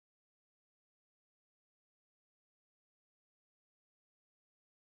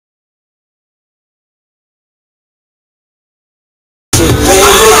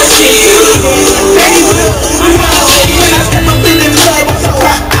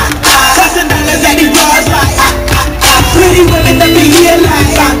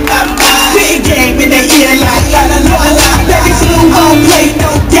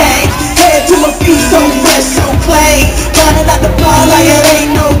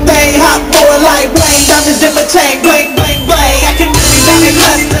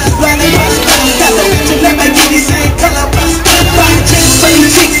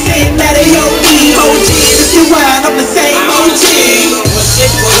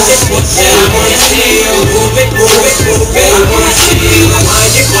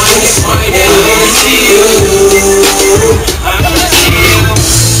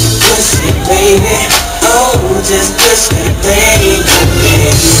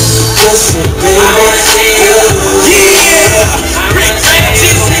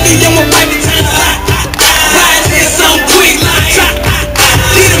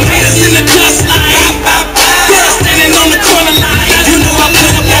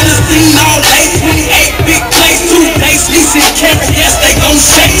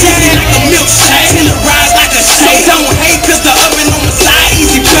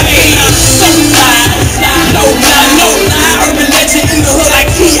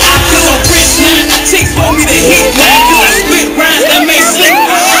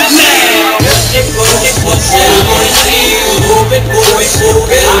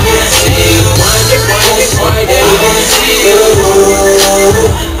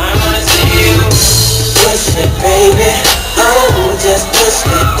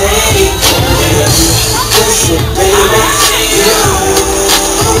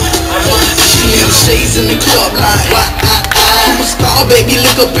In the club line, I'm a star, baby,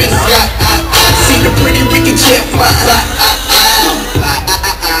 look up in the sky. See the pretty Ricky jet fly.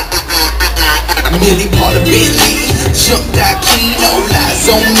 Millie part of Bentley, jumped out clean, all eyes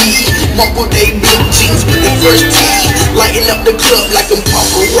on me. Mumble they blue jeans with the first tee, lighting up the club like I'm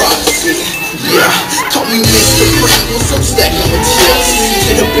paparazzi. Yeah, call me Mr. Pringles, I'm stacking with chips.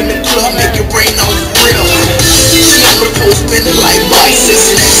 Get up in the club, make it rain on the grill. She on the pole spinning like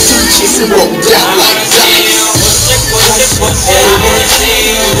bicycles, two chicks and rolled out like dice. I wanna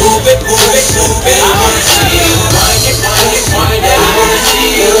see you move it, move it, move it. I wanna see you wind it, wind it, wind it. I wanna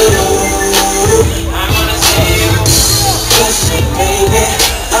see you. I wanna see you. Push it, baby.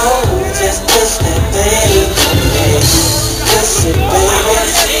 Oh, just push that thing for me. Push it, baby. I wanna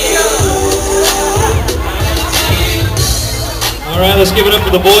see you. All right, let's give it up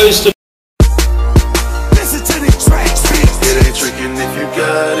for the boys to listen to the tracks. It ain't tricking if you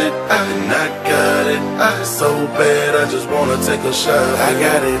got it, and I got it. It's so bad, I just wanna take a shot. I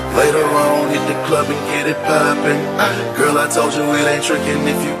got it. Later on, hit the club and get it poppin'. Girl, I told you it ain't tricking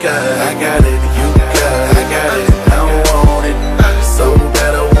if you got it. I got it, you got it, I got it.